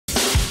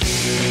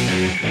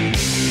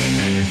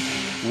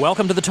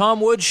Welcome to the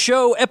Tom Woods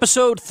Show,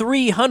 episode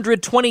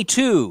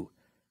 322.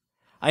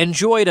 I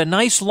enjoyed a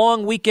nice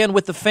long weekend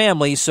with the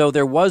family, so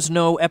there was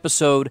no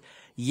episode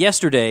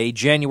yesterday,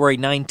 January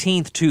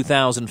 19th,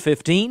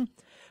 2015.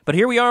 But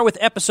here we are with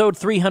episode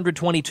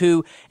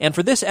 322, and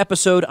for this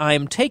episode,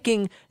 I'm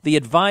taking the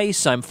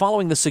advice, I'm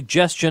following the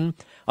suggestion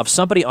of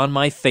somebody on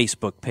my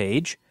Facebook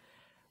page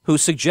who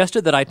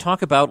suggested that I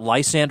talk about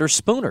Lysander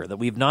Spooner, that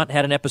we've not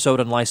had an episode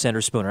on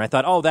Lysander Spooner. I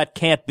thought, oh, that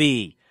can't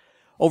be.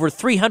 Over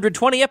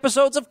 320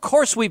 episodes, of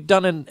course we've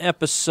done an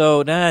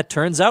episode. It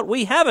turns out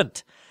we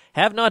haven't.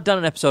 Have not done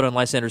an episode on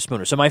Lysander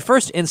Spooner. So my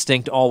first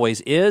instinct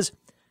always is,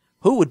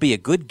 who would be a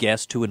good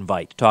guest to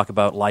invite to talk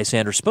about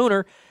Lysander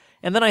Spooner?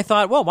 And then I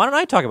thought, well, why don't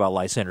I talk about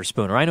Lysander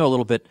Spooner? I know a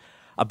little bit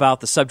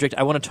about the subject.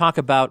 I want to talk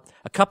about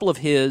a couple of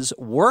his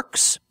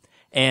works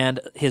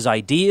and his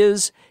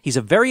ideas. He's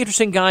a very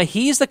interesting guy.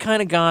 He's the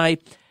kind of guy,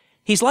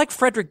 he's like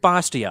Frederick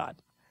Bastiat.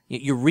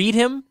 You read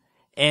him,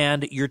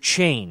 and you're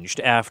changed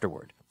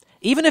afterward.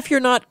 Even if you're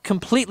not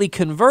completely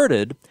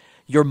converted,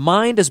 your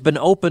mind has been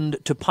opened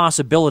to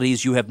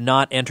possibilities you have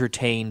not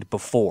entertained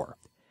before.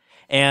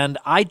 And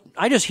I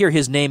just hear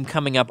his name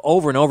coming up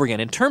over and over again.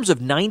 In terms of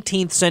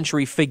 19th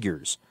century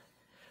figures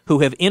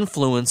who have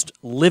influenced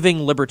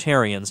living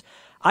libertarians,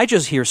 I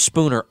just hear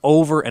Spooner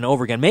over and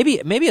over again.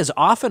 Maybe as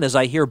often as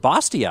I hear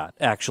Bastiat,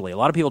 actually. A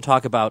lot of people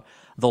talk about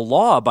The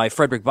Law by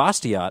Frederick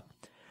Bastiat,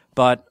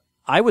 but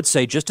I would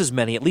say just as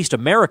many, at least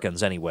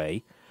Americans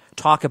anyway,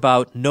 talk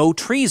about No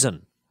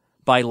Treason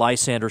by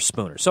Lysander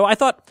Spooner. So I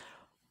thought,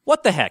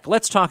 what the heck?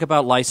 Let's talk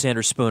about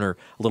Lysander Spooner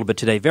a little bit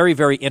today. Very,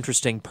 very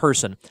interesting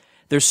person.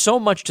 There's so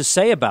much to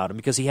say about him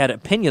because he had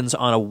opinions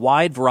on a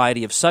wide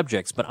variety of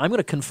subjects, but I'm going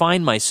to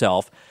confine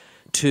myself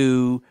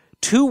to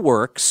two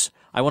works.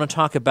 I want to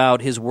talk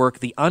about his work,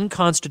 The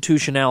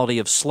Unconstitutionality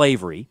of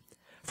Slavery,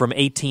 from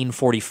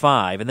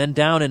 1845, and then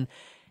down in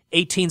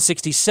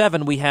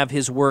 1867 we have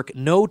his work,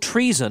 No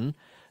Treason,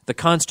 The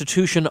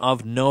Constitution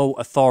of No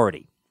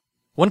Authority.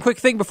 One quick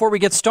thing before we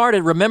get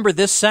started. Remember,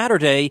 this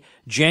Saturday,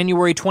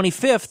 January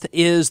 25th,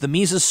 is the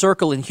Mises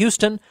Circle in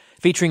Houston,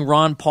 featuring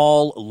Ron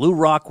Paul, Lou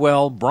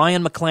Rockwell,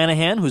 Brian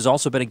McClanahan, who's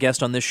also been a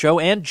guest on this show,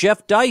 and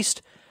Jeff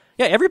Deist.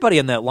 Yeah, everybody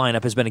in that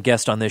lineup has been a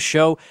guest on this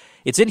show.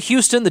 It's in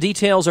Houston. The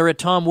details are at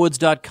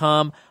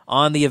tomwoods.com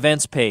on the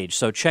events page,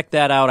 so check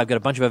that out. I've got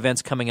a bunch of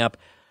events coming up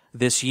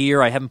this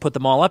year. I haven't put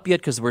them all up yet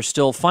because we're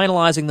still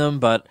finalizing them,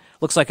 but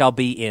looks like I'll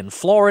be in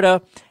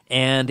Florida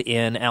and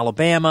in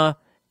Alabama,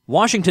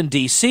 Washington,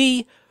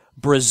 D.C.,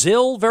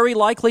 Brazil, very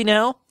likely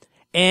now,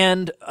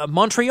 and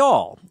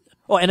Montreal.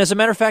 Oh, and as a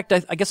matter of fact,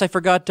 I guess I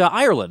forgot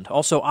Ireland,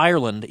 also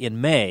Ireland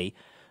in May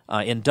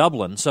in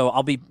Dublin. So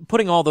I'll be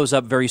putting all those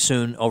up very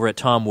soon over at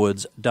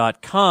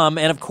tomwoods.com.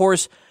 And, of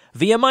course,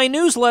 via my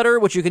newsletter,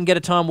 which you can get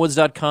at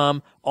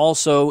tomwoods.com.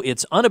 Also,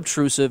 it's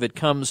unobtrusive. It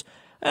comes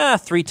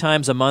 3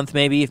 times a month,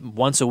 maybe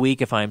once a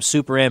week if I'm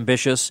super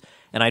ambitious.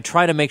 And I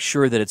try to make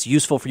sure that it's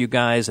useful for you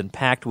guys and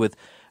packed with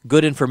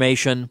good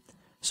information.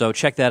 So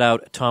check that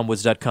out at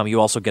tomwoods.com.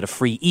 You also get a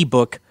free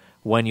ebook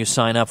when you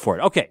sign up for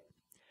it. Okay,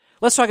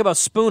 let's talk about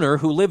Spooner,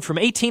 who lived from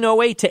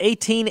 1808 to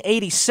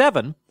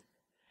 1887.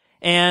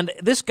 And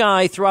this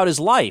guy, throughout his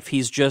life,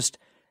 he's just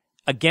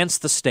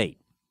against the state.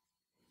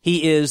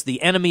 He is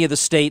the enemy of the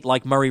state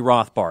like Murray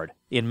Rothbard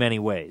in many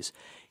ways.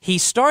 He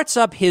starts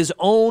up his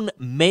own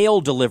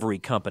mail delivery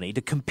company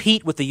to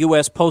compete with the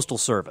U.S. Postal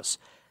Service,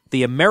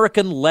 the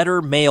American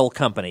Letter Mail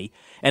Company,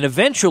 and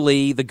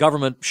eventually the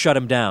government shut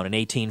him down in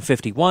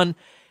 1851.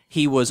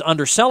 He was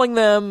underselling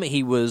them,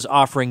 he was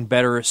offering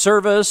better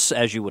service,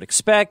 as you would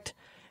expect,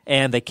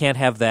 and they can't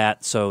have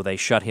that, so they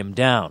shut him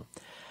down.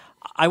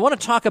 I want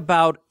to talk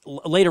about,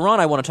 later on,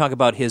 I want to talk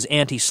about his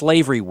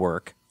anti-slavery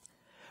work.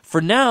 For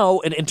now,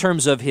 in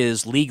terms of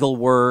his legal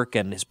work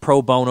and his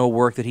pro bono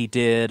work that he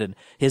did and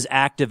his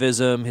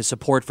activism, his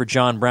support for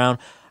John Brown,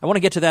 I want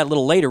to get to that a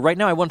little later. Right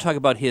now, I want to talk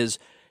about his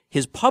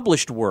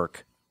published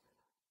work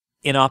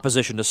in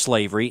opposition to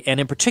slavery, and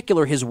in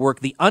particular his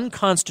work, The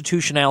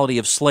Unconstitutionality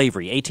of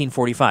Slavery,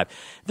 1845.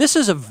 This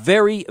is a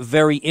very,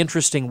 very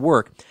interesting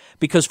work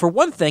because, for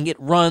one thing, it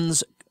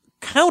runs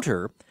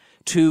counter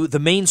to the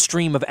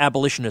mainstream of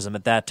abolitionism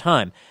at that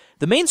time.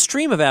 The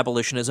mainstream of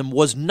abolitionism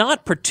was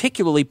not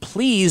particularly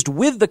pleased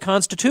with the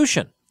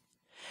Constitution.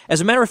 As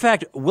a matter of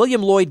fact,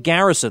 William Lloyd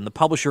Garrison, the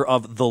publisher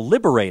of The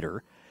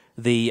Liberator,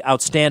 the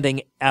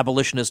outstanding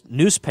abolitionist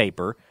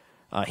newspaper,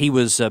 he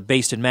was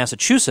based in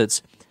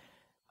Massachusetts,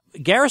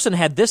 Garrison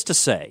had this to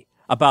say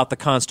about the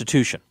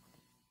Constitution.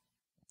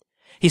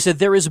 He said,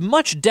 "There is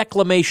much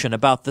declamation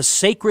about the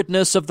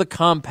sacredness of the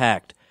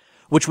compact,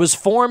 which was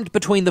formed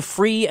between the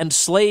free and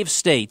slave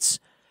states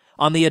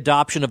on the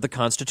adoption of the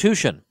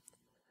Constitution.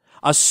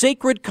 A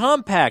sacred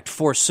compact,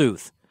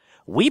 forsooth.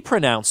 We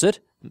pronounce it,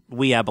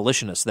 we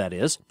abolitionists, that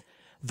is,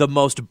 the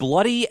most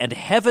bloody and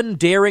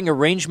heaven-daring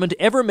arrangement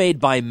ever made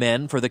by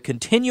men for the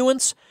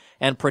continuance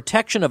and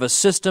protection of a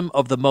system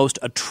of the most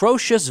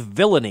atrocious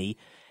villainy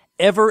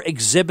ever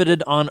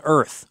exhibited on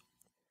earth.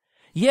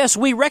 Yes,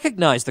 we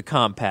recognize the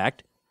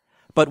compact,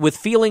 but with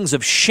feelings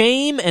of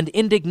shame and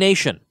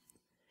indignation,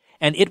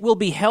 and it will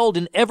be held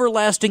in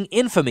everlasting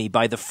infamy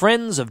by the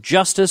friends of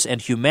justice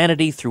and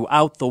humanity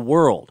throughout the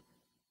world.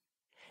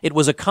 It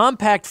was a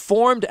compact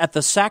formed at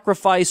the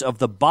sacrifice of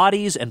the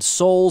bodies and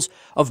souls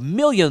of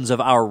millions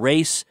of our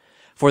race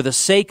for the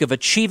sake of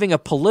achieving a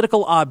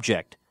political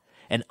object,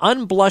 an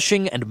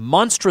unblushing and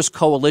monstrous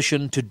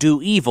coalition to do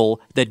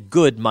evil that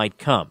good might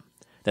come.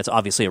 That's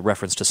obviously a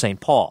reference to St.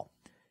 Paul.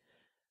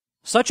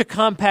 Such a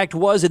compact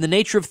was in the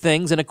nature of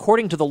things and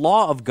according to the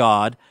law of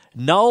God,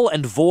 null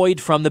and void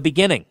from the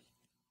beginning.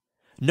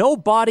 No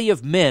body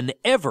of men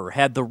ever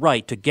had the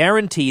right to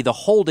guarantee the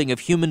holding of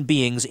human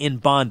beings in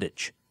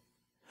bondage.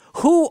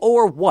 Who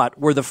or what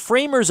were the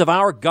framers of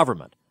our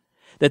government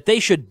that they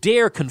should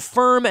dare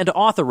confirm and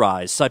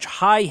authorize such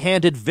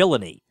high-handed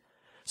villainy,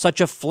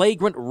 such a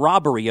flagrant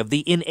robbery of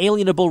the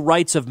inalienable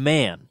rights of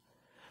man,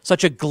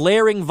 such a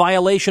glaring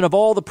violation of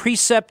all the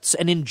precepts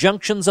and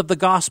injunctions of the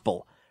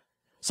gospel,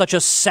 such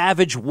a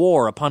savage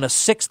war upon a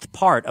sixth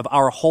part of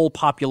our whole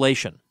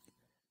population?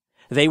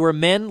 They were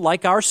men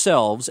like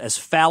ourselves, as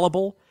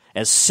fallible,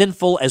 as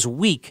sinful, as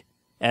weak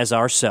as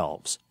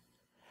ourselves.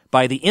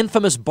 By the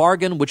infamous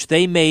bargain which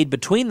they made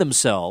between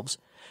themselves,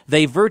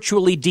 they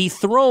virtually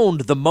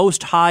dethroned the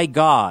Most High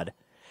God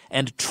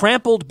and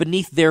trampled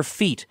beneath their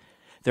feet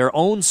their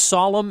own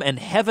solemn and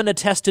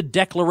heaven-attested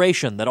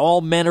declaration that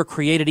all men are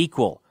created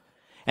equal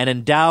and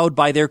endowed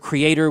by their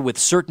Creator with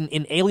certain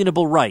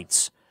inalienable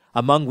rights,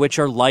 among which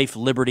are life,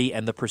 liberty,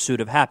 and the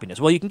pursuit of happiness.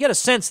 Well, you can get a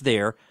sense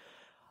there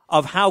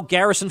of how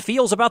Garrison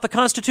feels about the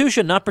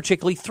Constitution, not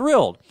particularly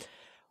thrilled.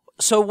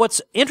 So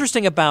what's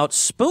interesting about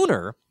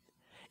Spooner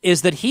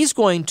is that he's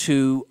going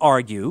to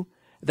argue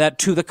that,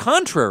 to the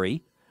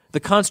contrary, the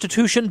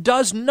Constitution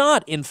does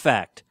not, in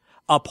fact,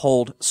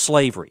 uphold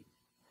slavery.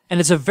 And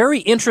it's a very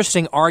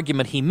interesting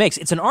argument he makes.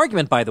 It's an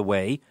argument, by the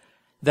way,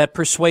 that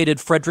persuaded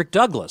Frederick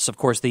Douglass, of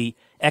course, the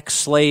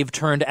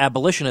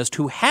ex-slave-turned-abolitionist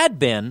who had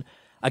been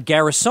a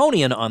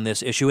Garrisonian on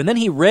this issue, and then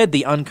he read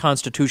the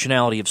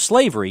unconstitutionality of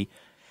slavery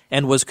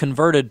and was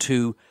converted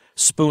to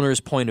Spooner's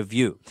point of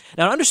view.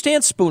 Now, to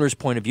understand Spooner's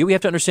point of view, we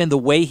have to understand the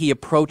way he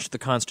approached the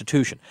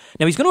Constitution.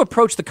 Now, he's going to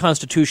approach the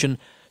Constitution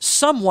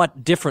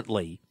somewhat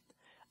differently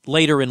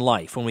later in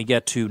life when we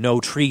get to No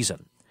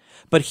Treason.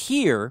 But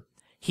here,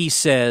 he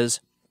says,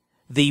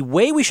 the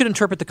way we should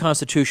interpret the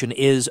Constitution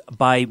is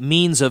by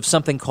means of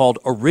something called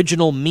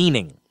original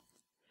meaning.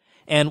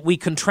 And we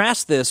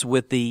contrast this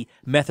with the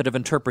method of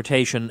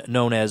interpretation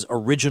known as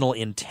original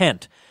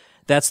intent.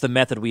 That's the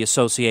method we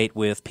associate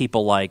with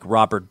people like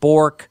Robert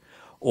Bork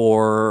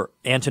or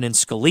Antonin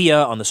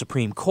Scalia on the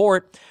Supreme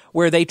Court,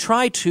 where they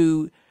try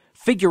to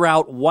figure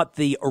out what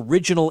the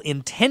original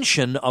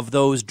intention of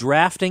those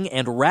drafting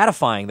and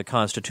ratifying the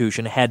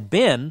Constitution had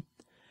been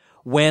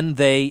when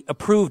they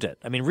approved it.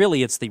 I mean,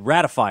 really, it's the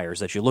ratifiers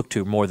that you look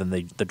to more than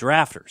the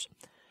drafters.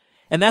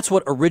 And that's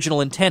what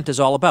original intent is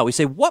all about. We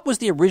say, what was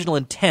the original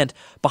intent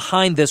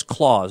behind this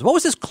clause? What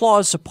was this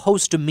clause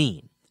supposed to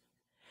mean?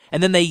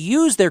 And then they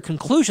use their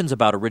conclusions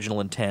about original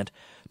intent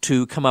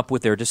to come up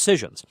with their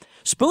decisions.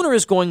 Spooner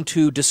is going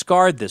to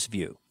discard this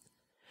view.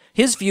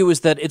 His view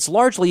is that it's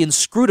largely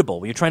inscrutable.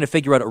 When you're trying to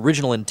figure out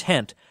original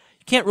intent,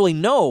 you can't really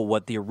know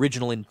what the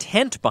original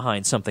intent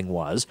behind something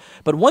was,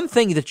 but one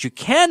thing that you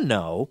can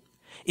know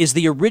is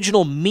the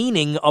original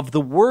meaning of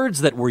the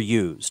words that were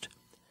used.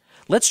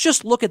 Let's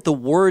just look at the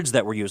words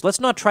that were used. Let's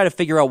not try to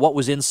figure out what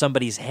was in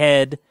somebody's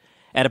head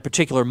at a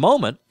particular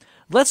moment.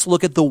 Let's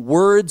look at the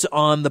words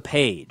on the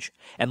page,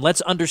 and let's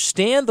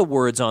understand the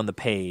words on the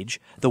page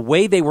the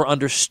way they were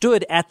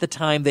understood at the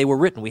time they were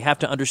written. We have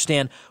to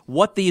understand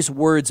what these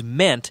words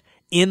meant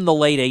in the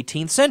late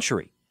 18th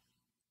century.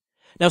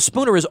 Now,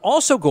 Spooner is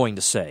also going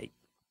to say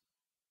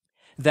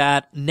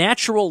that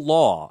natural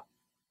law,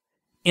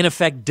 in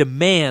effect,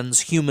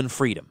 demands human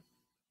freedom,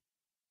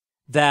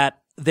 that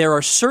there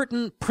are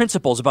certain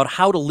principles about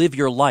how to live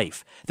your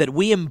life that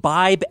we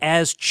imbibe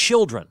as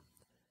children.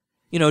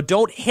 You know,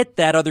 don't hit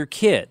that other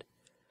kid.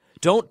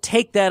 Don't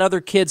take that other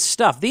kid's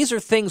stuff. These are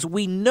things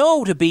we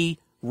know to be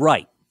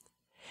right.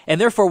 And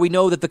therefore we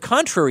know that the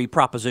contrary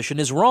proposition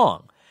is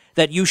wrong,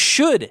 that you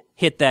should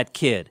hit that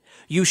kid.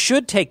 You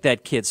should take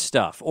that kid's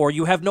stuff, or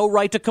you have no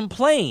right to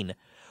complain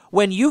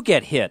when you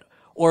get hit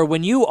or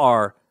when you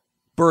are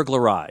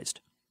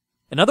burglarized.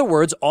 In other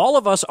words, all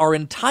of us are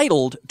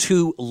entitled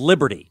to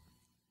liberty.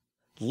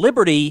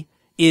 Liberty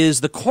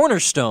is the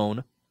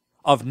cornerstone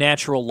of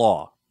natural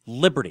law.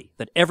 Liberty,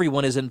 that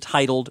everyone is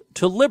entitled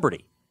to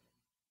liberty.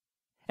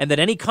 And that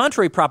any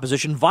contrary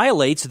proposition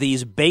violates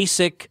these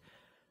basic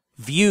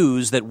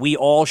views that we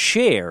all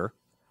share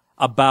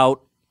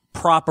about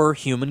proper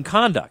human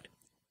conduct.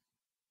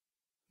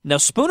 Now,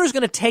 Spooner's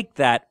going to take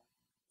that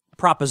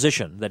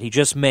proposition that he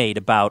just made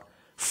about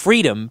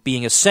freedom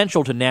being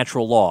essential to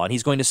natural law, and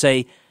he's going to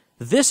say,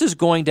 this is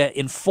going to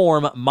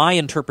inform my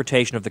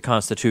interpretation of the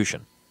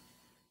Constitution.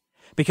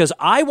 Because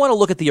I want to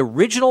look at the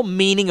original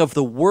meaning of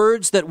the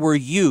words that were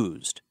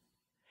used.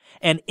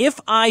 And if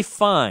I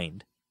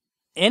find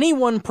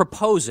anyone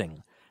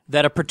proposing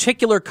that a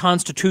particular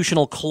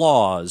constitutional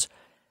clause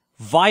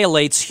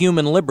violates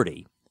human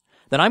liberty,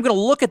 then I'm going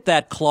to look at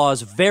that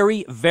clause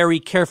very,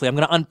 very carefully. I'm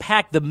going to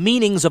unpack the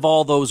meanings of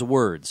all those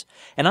words.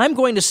 And I'm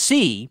going to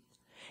see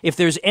if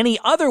there's any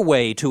other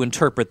way to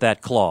interpret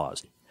that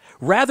clause.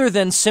 Rather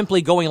than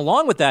simply going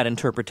along with that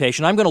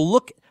interpretation, I'm going to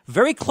look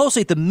very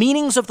closely at the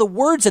meanings of the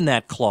words in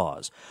that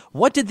clause.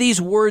 What did these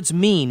words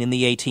mean in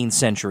the 18th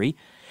century?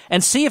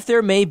 And see if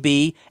there may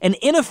be an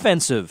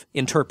inoffensive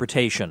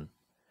interpretation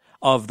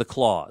of the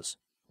clause.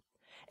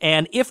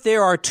 And if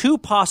there are two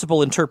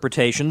possible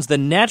interpretations,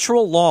 then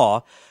natural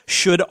law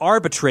should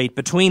arbitrate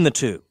between the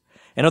two.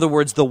 In other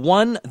words, the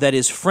one that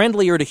is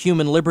friendlier to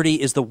human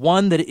liberty is the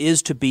one that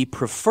is to be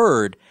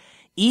preferred,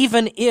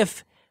 even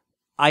if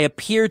I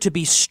appear to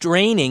be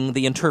straining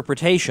the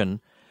interpretation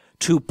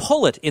to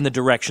pull it in the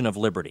direction of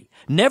liberty.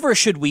 Never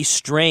should we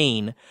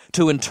strain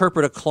to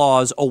interpret a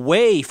clause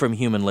away from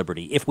human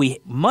liberty. If we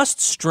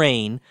must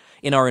strain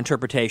in our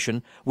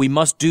interpretation, we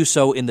must do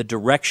so in the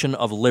direction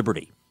of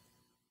liberty.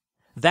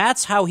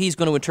 That's how he's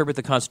going to interpret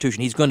the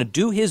Constitution. He's going to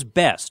do his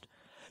best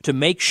to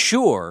make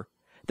sure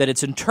that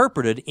it's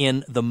interpreted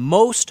in the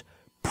most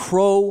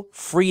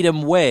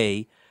pro-freedom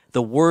way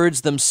the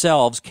words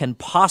themselves can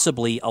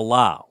possibly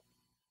allow.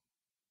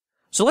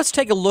 So let's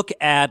take a look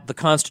at the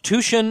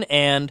Constitution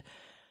and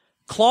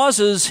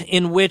clauses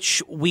in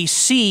which we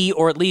see,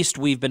 or at least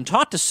we've been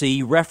taught to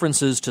see,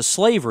 references to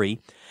slavery,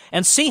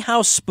 and see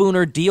how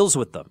Spooner deals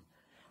with them.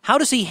 How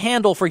does he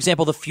handle, for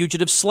example, the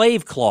Fugitive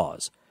Slave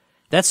Clause?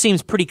 That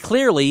seems pretty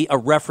clearly a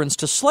reference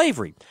to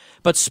slavery.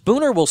 But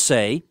Spooner will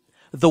say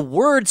the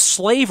word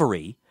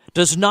slavery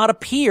does not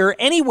appear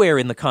anywhere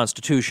in the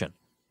Constitution.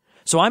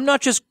 So I'm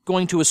not just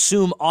going to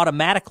assume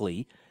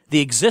automatically the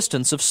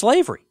existence of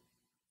slavery.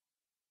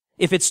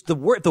 If it's the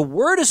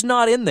word is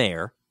not in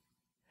there,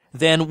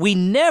 then we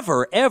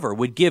never, ever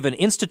would give an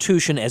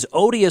institution as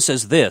odious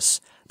as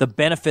this the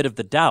benefit of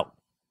the doubt.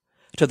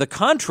 To the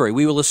contrary,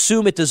 we will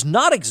assume it does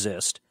not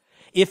exist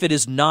if it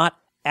is not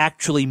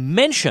actually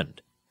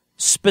mentioned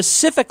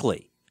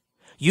specifically,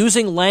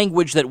 using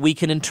language that we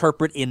can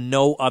interpret in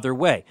no other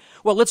way.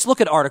 Well, let's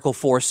look at Article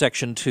 4,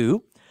 Section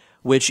 2,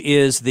 which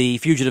is the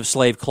Fugitive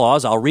Slave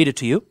Clause. I'll read it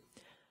to you.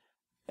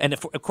 And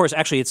of course,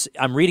 actually,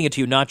 I'm reading it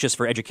to you not just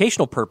for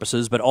educational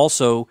purposes, but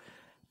also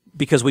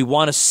because we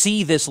want to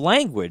see this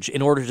language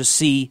in order to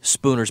see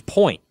Spooner's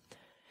point.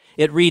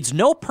 It reads,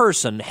 "No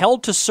person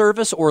held to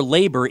service or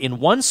labor in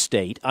one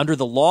state under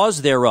the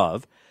laws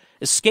thereof,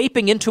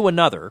 escaping into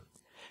another,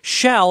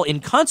 shall, in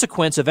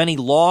consequence of any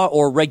law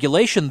or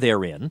regulation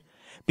therein,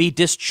 be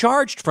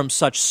discharged from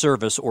such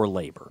service or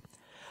labor,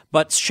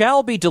 but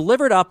shall be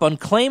delivered up on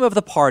claim of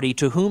the party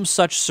to whom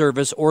such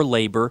service or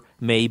labor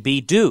may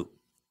be due."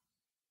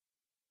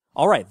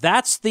 All right,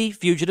 that's the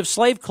Fugitive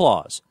Slave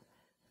Clause,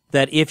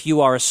 that if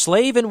you are a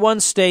slave in one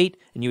state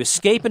and you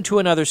escape into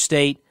another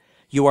state,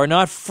 you are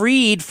not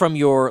freed from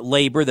your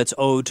labor that's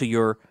owed to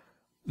your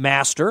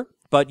master,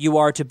 but you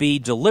are to be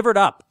delivered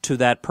up to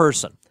that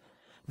person.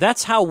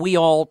 That's how we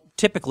all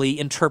typically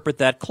interpret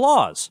that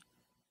clause.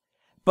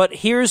 But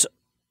here's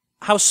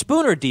how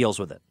Spooner deals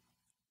with it.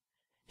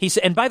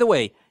 And by the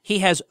way, he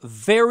has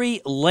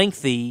very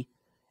lengthy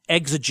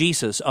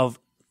exegesis of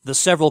the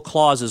several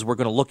clauses we're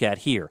going to look at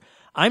here.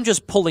 I'm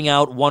just pulling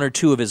out one or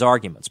two of his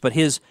arguments, but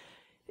his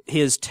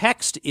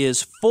text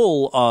is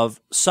full of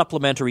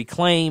supplementary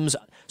claims,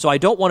 so I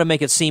don't want to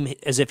make it seem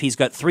as if he's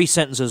got 3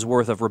 sentences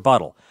worth of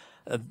rebuttal.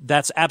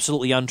 That's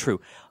absolutely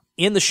untrue.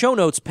 In the show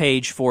notes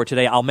page for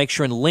today, I'll make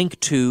sure and link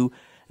to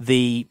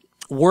the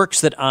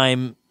works that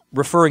I'm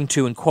referring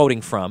to and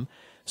quoting from.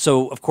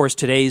 So, of course,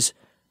 today's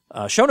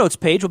show notes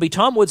page will be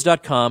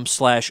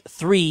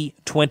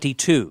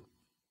tomwoods.com/322.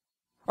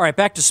 All right,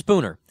 back to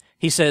Spooner.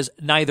 He says,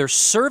 "Neither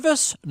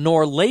service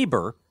nor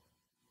labor,"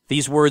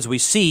 these words we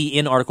see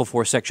in Article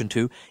 4, Section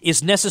 2,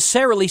 "is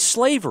necessarily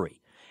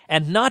slavery.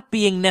 And not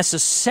being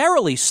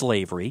necessarily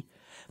slavery,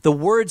 the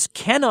words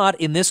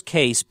cannot in this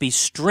case be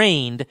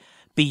strained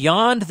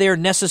beyond their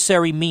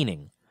necessary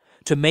meaning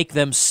to make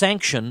them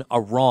sanction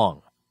a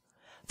wrong.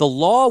 The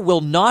law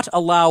will not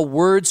allow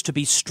words to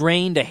be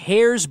strained a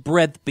hair's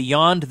breadth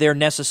beyond their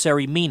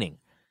necessary meaning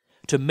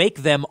to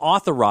make them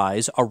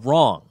authorize a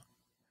wrong.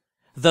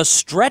 The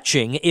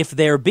stretching, if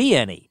there be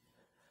any,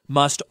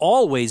 must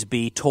always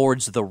be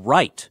towards the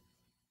right.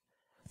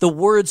 The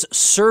words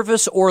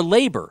service or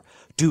labor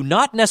do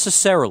not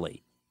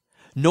necessarily,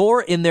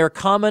 nor in their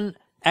common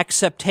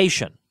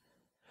acceptation,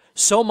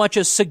 so much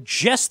as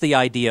suggest the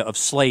idea of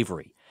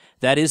slavery.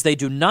 That is, they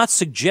do not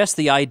suggest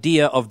the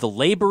idea of the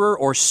laborer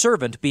or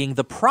servant being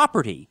the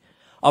property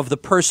of the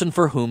person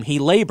for whom he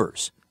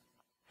labors.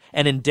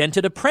 An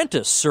indented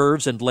apprentice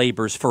serves and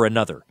labors for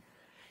another.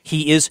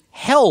 He is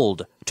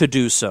held to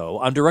do so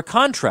under a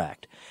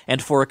contract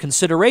and for a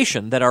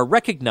consideration that are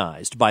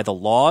recognized by the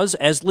laws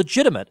as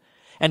legitimate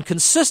and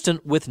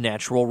consistent with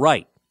natural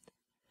right.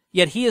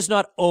 Yet he is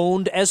not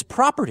owned as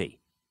property.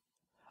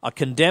 A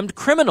condemned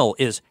criminal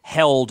is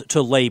held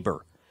to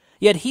labor,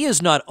 yet he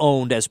is not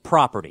owned as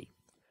property.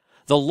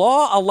 The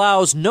law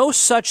allows no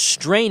such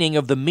straining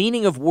of the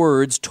meaning of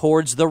words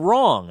towards the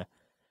wrong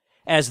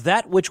as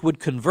that which would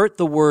convert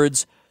the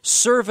words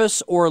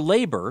service or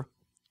labor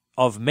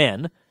of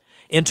men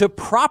into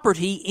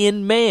property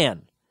in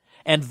man,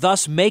 and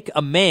thus make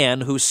a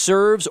man who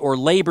serves or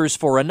labors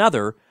for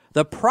another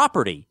the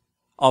property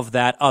of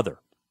that other.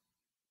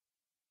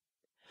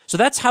 So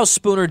that's how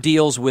Spooner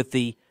deals with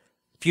the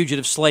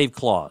Fugitive Slave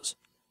Clause,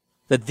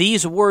 that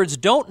these words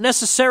don't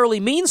necessarily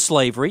mean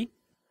slavery,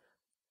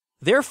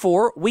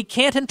 therefore we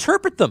can't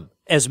interpret them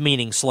as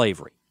meaning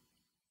slavery.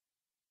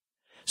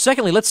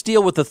 Secondly, let's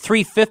deal with the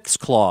 3/5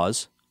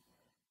 clause.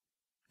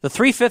 The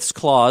 3/5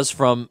 clause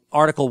from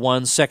Article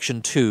 1,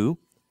 Section 2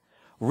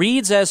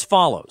 reads as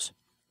follows: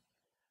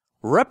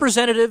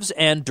 Representatives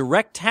and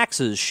direct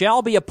taxes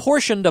shall be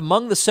apportioned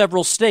among the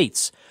several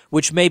states,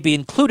 which may be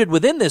included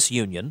within this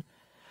union,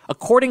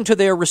 according to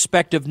their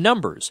respective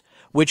numbers,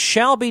 which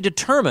shall be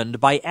determined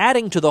by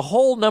adding to the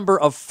whole number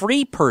of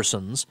free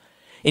persons,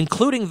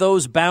 including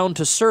those bound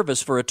to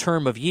service for a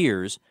term of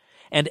years,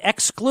 and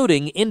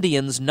excluding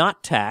Indians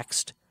not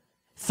taxed,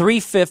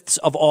 3/5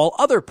 of all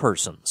other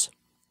persons.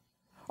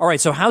 All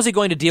right, so how's he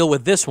going to deal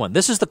with this one?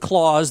 This is the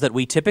clause that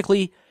we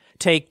typically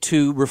take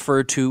to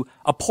refer to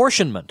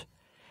apportionment,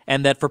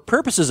 and that for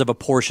purposes of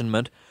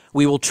apportionment,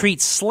 we will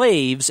treat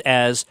slaves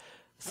as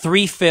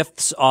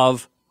 3/5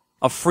 of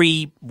a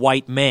free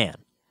white man.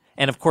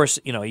 And of course,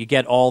 you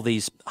get all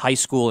these high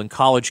school and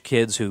college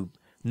kids who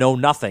know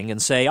nothing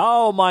and say,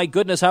 oh my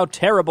goodness, how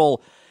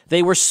terrible.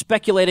 They were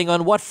speculating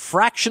on what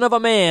fraction of a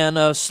man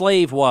a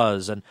slave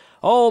was, and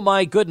oh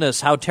my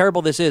goodness, how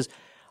terrible this is.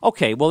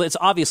 Okay, well, it's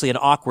obviously an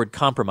awkward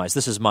compromise.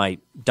 This is my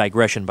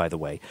digression, by the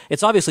way.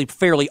 It's obviously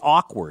fairly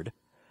awkward,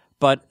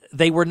 but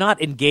they were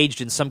not engaged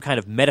in some kind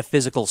of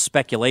metaphysical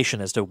speculation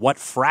as to what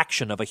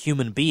fraction of a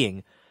human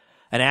being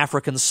an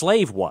African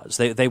slave was.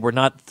 They were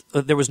not,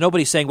 there was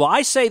nobody saying, well,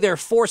 I say they're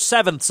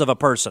 4/7 of a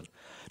person.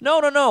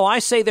 No, I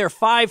say they're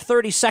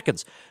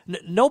 5/32.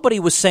 Nobody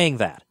was saying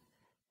that.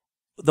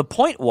 The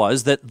point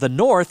was that the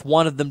North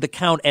wanted them to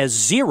count as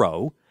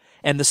 0,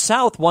 and the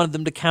South wanted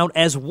them to count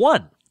as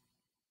 1.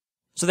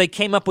 So they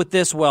came up with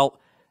this, well,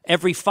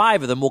 every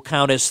 5 of them will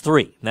count as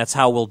 3. And that's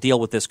how we'll deal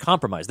with this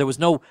compromise. There was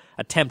no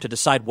attempt to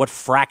decide what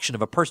fraction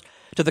of a person.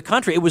 To the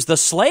contrary, it was the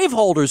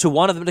slaveholders who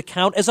wanted them to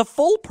count as a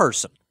full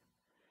person.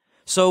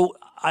 So,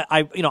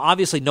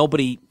 obviously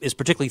nobody is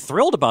particularly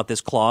thrilled about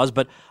this clause,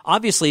 but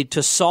obviously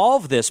to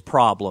solve this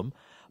problem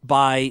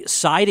by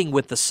siding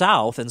with the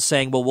South and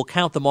saying, well, we'll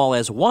count them all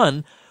as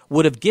 1,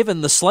 would have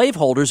given the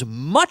slaveholders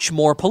much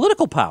more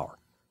political power.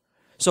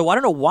 So I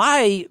don't know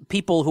why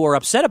people who are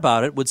upset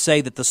about it would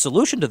say that the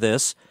solution to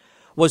this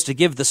was to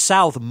give the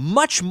South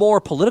much more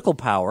political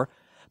power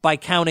by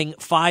counting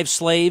 5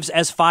 slaves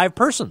as 5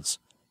 persons.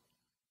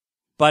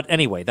 But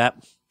anyway,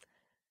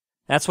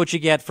 that's what you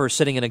get for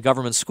sitting in a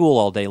government school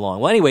all day long.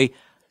 Well, anyway,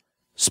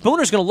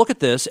 Spooner's going to look at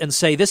this and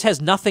say this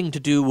has nothing to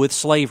do with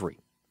slavery,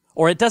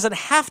 or it doesn't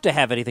have to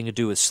have anything to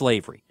do with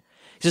slavery.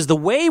 He says the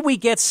way we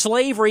get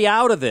slavery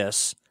out of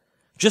this,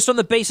 just on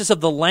the basis of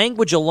the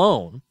language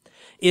alone,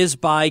 is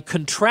by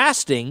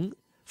contrasting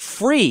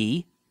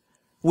free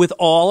with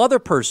all other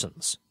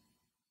persons.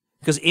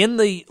 Because in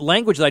the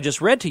language that I just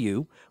read to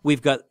you,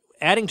 we've got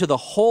adding to the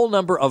whole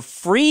number of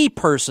free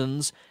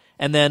persons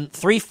and then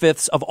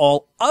 3/5 of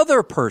all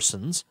other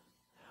persons.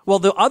 Well,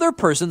 the other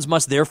persons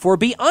must therefore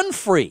be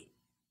unfree.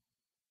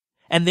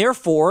 And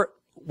therefore,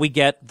 we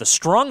get the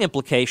strong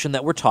implication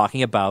that we're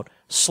talking about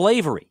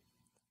slavery.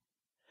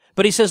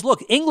 But he says,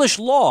 look, English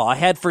law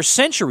had for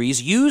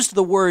centuries used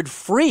the word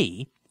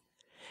free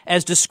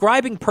as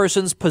describing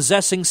persons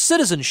possessing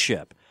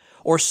citizenship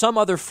or some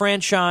other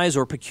franchise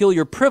or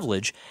peculiar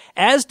privilege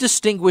as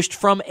distinguished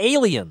from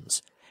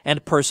aliens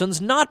and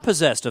persons not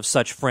possessed of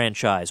such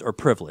franchise or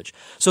privilege.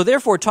 So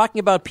therefore, talking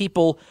about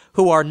people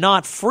who are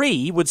not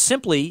free would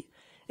simply,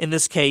 in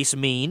this case,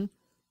 mean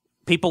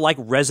people like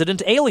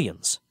resident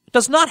aliens. It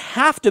does not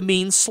have to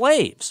mean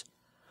slaves.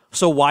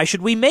 So why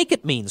should we make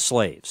it mean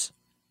slaves?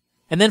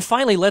 And then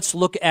finally, let's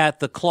look at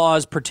the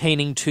clause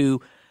pertaining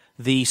to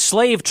the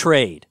slave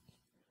trade,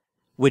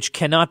 which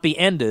cannot be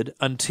ended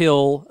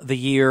until the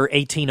year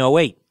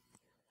 1808.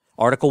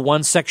 Article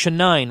 1, Section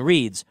 9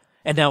 reads,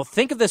 and now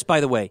think of this, by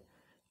the way,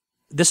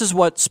 this is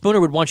what Spooner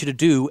would want you to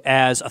do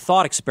as a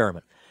thought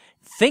experiment.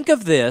 Think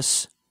of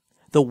this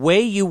the way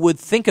you would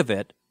think of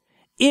it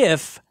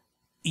if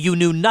you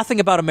knew nothing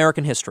about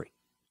American history.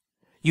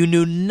 You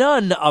knew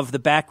none of the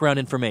background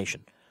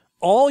information.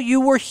 All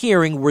you were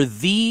hearing were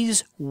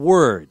these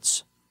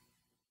words.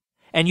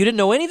 And you didn't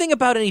know anything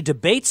about any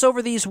debates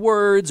over these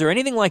words or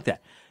anything like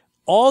that.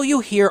 All you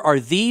hear are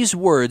these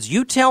words.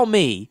 You tell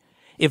me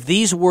if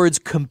these words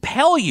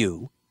compel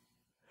you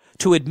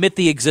to admit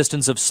the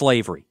existence of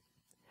slavery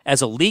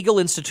as a legal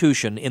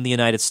institution in the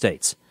United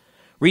States.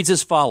 Reads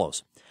as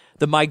follows.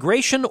 The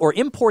migration or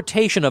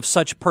importation of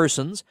such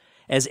persons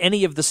as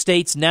any of the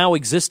states now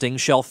existing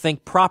shall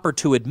think proper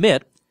to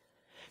admit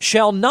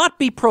shall not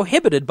be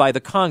prohibited by the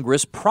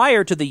Congress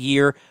prior to the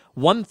year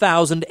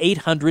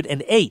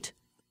 1808,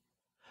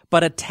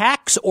 but a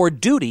tax or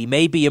duty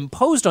may be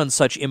imposed on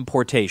such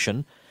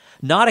importation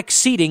not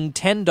exceeding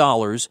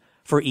 $10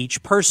 for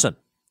each person.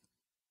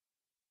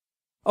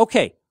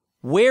 Okay,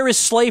 where is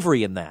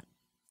slavery in that?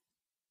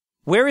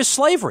 Where is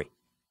slavery?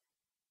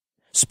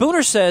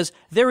 Spooner says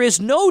there is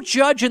no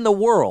judge in the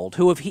world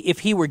who, if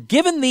he were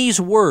given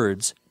these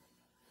words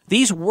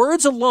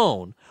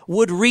alone,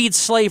 would read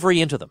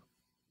slavery into them.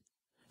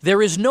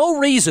 There is no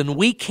reason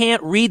we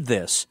can't read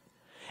this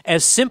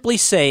as simply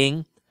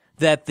saying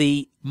that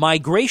the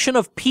migration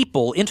of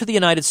people into the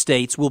United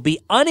States will be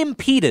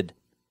unimpeded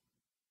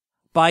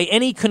by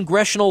any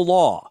congressional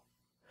law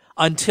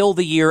until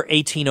the year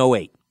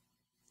 1808.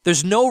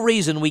 There's no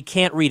reason we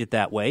can't read it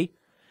that way.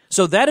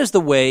 So that is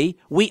the way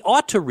we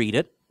ought to read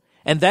it,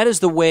 and that is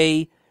the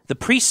way the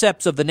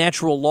precepts of the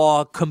natural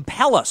law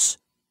compel us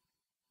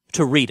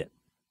to read it.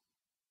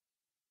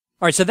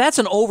 All right, so that's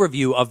an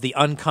overview of the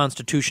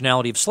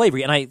unconstitutionality of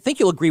slavery, and I think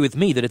you'll agree with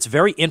me that it's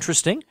very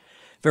interesting,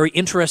 very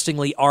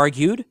interestingly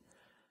argued,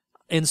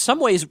 in some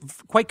ways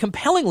quite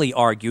compellingly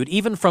argued,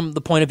 even from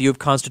the point of view of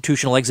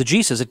constitutional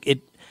exegesis.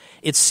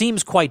 It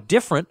seems quite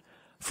different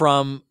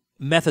from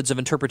methods of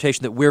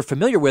interpretation that we're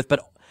familiar with, but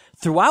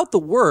throughout the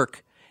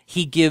work,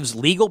 he gives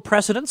legal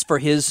precedents for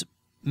his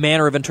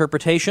manner of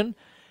interpretation.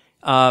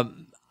 I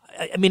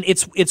mean,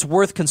 it's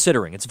worth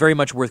considering. It's very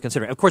much worth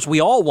considering. Of course,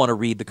 we all want to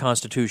read the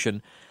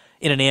Constitution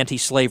in an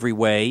anti-slavery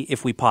way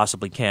if we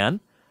possibly can.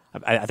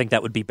 I think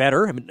that would be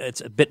better. I mean,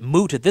 it's a bit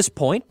moot at this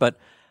point, but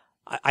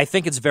I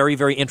think it's very,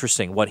 very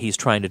interesting what he's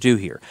trying to do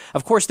here.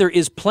 Of course, there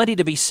is plenty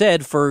to be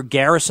said for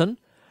Garrison.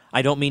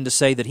 I don't mean to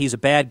say that he's a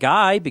bad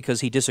guy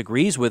because he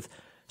disagrees with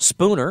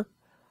Spooner.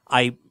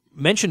 I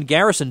mentioned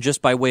Garrison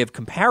just by way of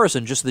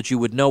comparison, just so that you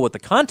would know what the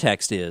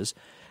context is,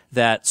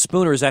 that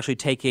Spooner is actually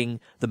taking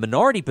the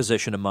minority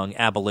position among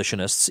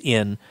abolitionists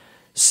in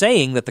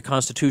saying that the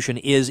Constitution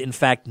is, in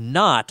fact,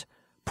 not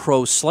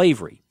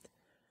pro-slavery.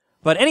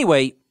 But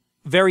anyway,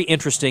 very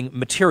interesting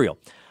material.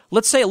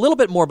 Let's say a little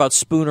bit more about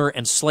Spooner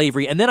and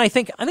slavery, and then I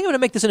think I'm going to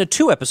make this into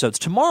 2 episodes.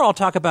 Tomorrow I'll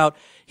talk about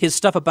his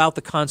stuff about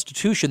the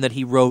Constitution that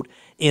he wrote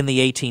in the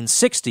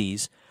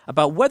 1860s,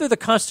 about whether the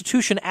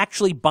Constitution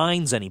actually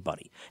binds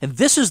anybody. And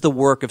this is the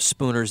work of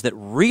Spooner's that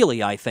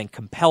really, I think,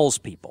 compels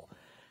people.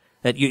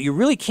 That you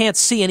really can't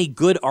see any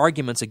good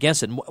arguments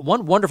against it. And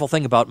one wonderful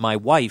thing about my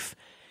wife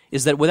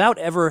is that without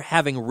ever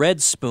having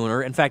read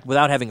Spooner, in fact,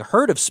 without having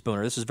heard of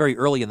Spooner, this is very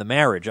early in the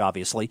marriage,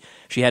 obviously,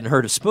 she hadn't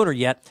heard of Spooner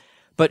yet,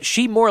 but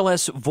she more or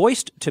less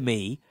voiced to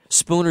me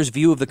Spooner's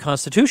view of the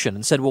Constitution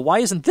and said, well, why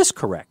isn't this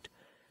correct?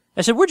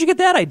 I said, where'd you get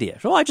that idea?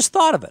 Well, I just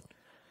thought of it.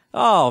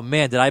 Oh,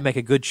 man, did I make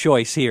a good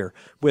choice here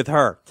with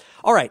her.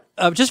 All right,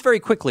 just very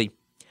quickly,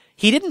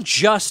 he didn't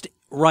just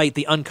write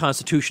the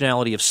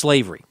unconstitutionality of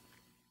slavery.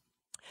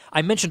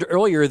 I mentioned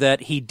earlier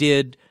that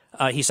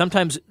he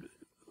sometimes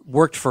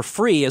worked for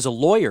free as a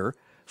lawyer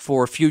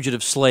for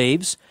fugitive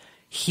slaves.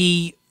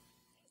 He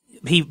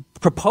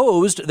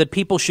proposed that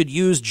people should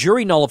use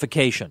jury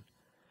nullification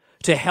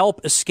to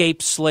help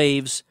escaped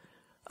slaves,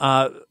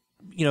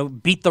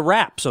 beat the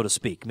rap, so to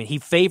speak. I mean, he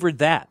favored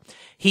that.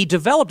 He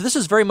developed, this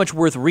is very much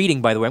worth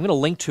reading, by the way. I'm going to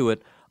link to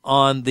it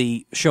on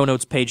the show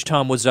notes page,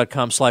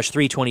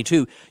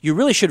 tomwoods.com/322. You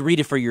really should read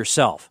it for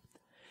yourself.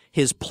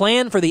 His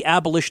plan for the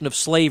abolition of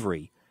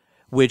slavery,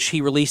 which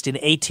he released in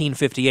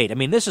 1858. I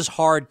mean, this is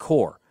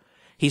hardcore.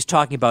 He's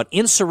talking about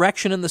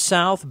insurrection in the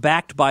South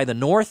backed by the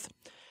North,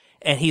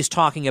 and he's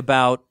talking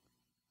about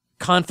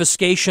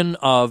confiscation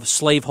of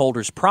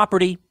slaveholders'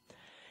 property.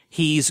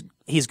 He's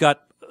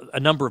got a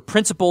number of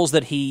principles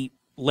that he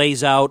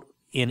lays out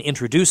in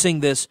introducing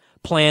this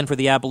plan for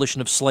the abolition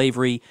of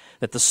slavery,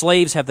 that the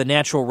slaves have the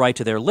natural right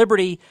to their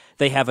liberty,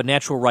 they have a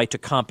natural right to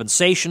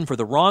compensation for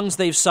the wrongs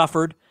they've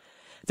suffered,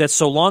 that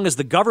so long as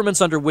the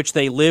governments under which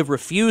they live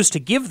refuse to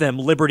give them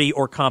liberty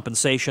or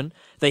compensation,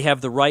 they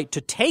have the right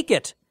to take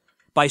it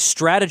by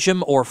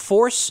stratagem or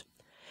force.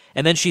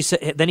 And then he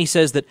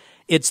says that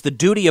it's the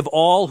duty of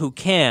all who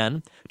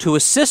can to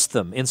assist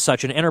them in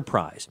such an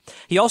enterprise.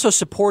 He also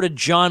supported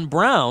John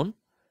Brown,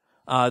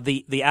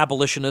 the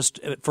abolitionist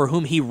for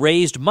whom he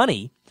raised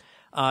money,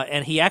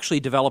 and he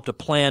actually developed a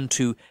plan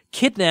to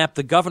kidnap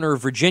the governor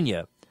of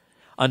Virginia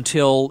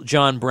until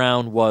John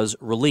Brown was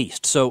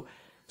released. So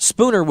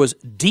Spooner was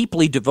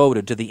deeply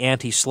devoted to the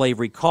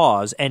anti-slavery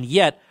cause and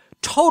yet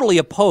totally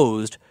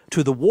opposed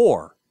to the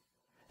war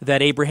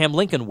that Abraham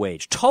Lincoln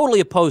waged, totally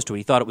opposed to it.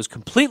 He thought it was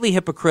completely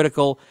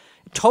hypocritical,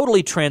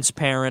 totally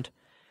transparent,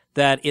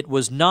 that it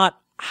was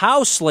not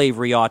how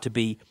slavery ought to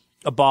be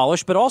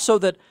abolished, but also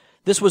that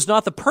this was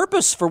not the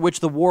purpose for which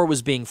the war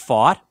was being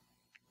fought.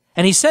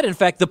 And he said, in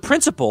fact, the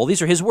principle,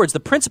 these are his words, the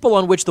principle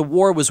on which the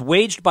war was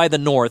waged by the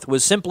North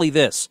was simply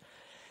this,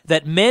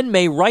 that men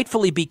may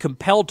rightfully be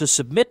compelled to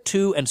submit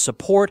to and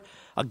support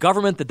a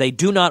government that they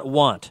do not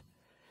want,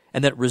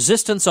 and that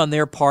resistance on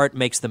their part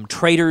makes them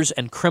traitors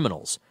and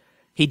criminals.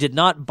 He did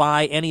not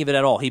buy any of it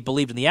at all. He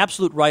believed in the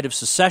absolute right of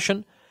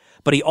secession,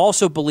 but he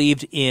also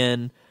believed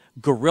in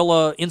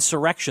guerrilla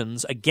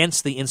insurrections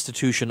against the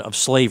institution of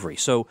slavery.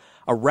 So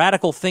a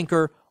radical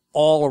thinker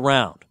all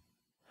around.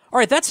 All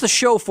right, that's the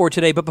show for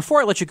today, but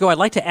before I let you go, I'd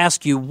like to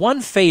ask you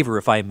one favor,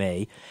 if I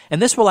may,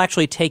 and this will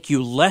actually take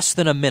you less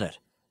than a minute.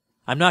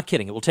 I'm not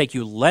kidding. It will take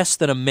you less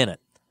than a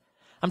minute.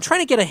 I'm trying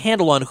to get a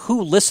handle on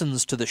who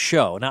listens to the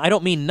show. Now, I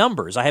don't mean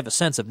numbers. I have a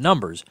sense of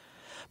numbers.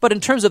 but in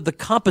terms of the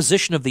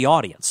composition of the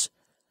audience,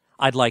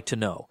 I'd like to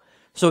know.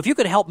 So if you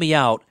could help me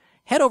out,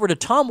 head over to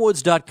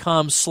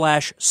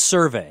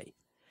tomwoods.com/survey.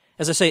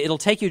 As I say, it'll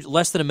take you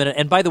less than a minute.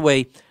 And by the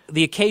way,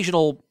 the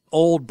occasional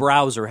old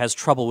browser has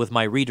trouble with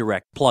my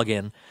redirect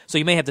plugin, so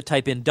you may have to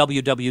type in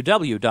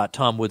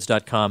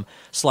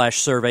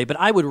www.tomwoods.com/survey, but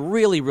I would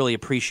really, really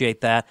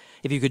appreciate that.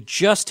 If you could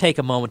just take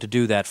a moment to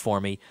do that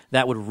for me,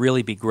 that would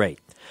really be great.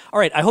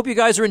 All right, I hope you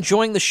guys are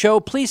enjoying the show.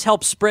 Please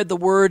help spread the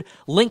word.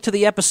 Link to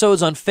the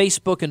episodes on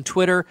Facebook and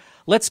Twitter.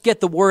 Let's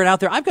get the word out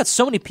there. I've got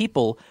so many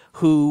people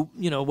who,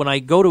 when I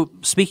go to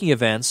speaking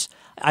events,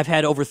 I've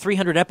had over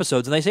 300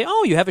 episodes, and they say,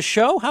 oh, you have a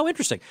show? How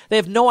interesting. They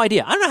have no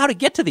idea. I don't know how to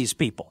get to these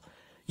people.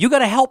 You got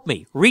to help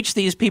me reach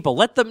these people.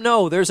 Let them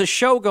know there's a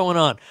show going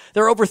on.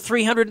 There are over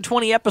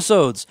 320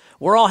 episodes.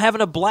 We're all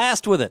having a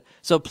blast with it.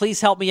 So please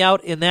help me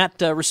out in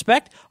that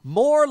respect.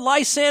 More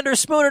Lysander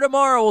Spooner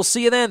tomorrow. We'll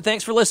see you then.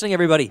 Thanks for listening,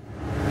 everybody.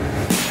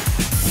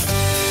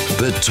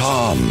 The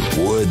Tom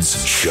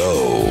Woods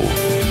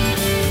Show.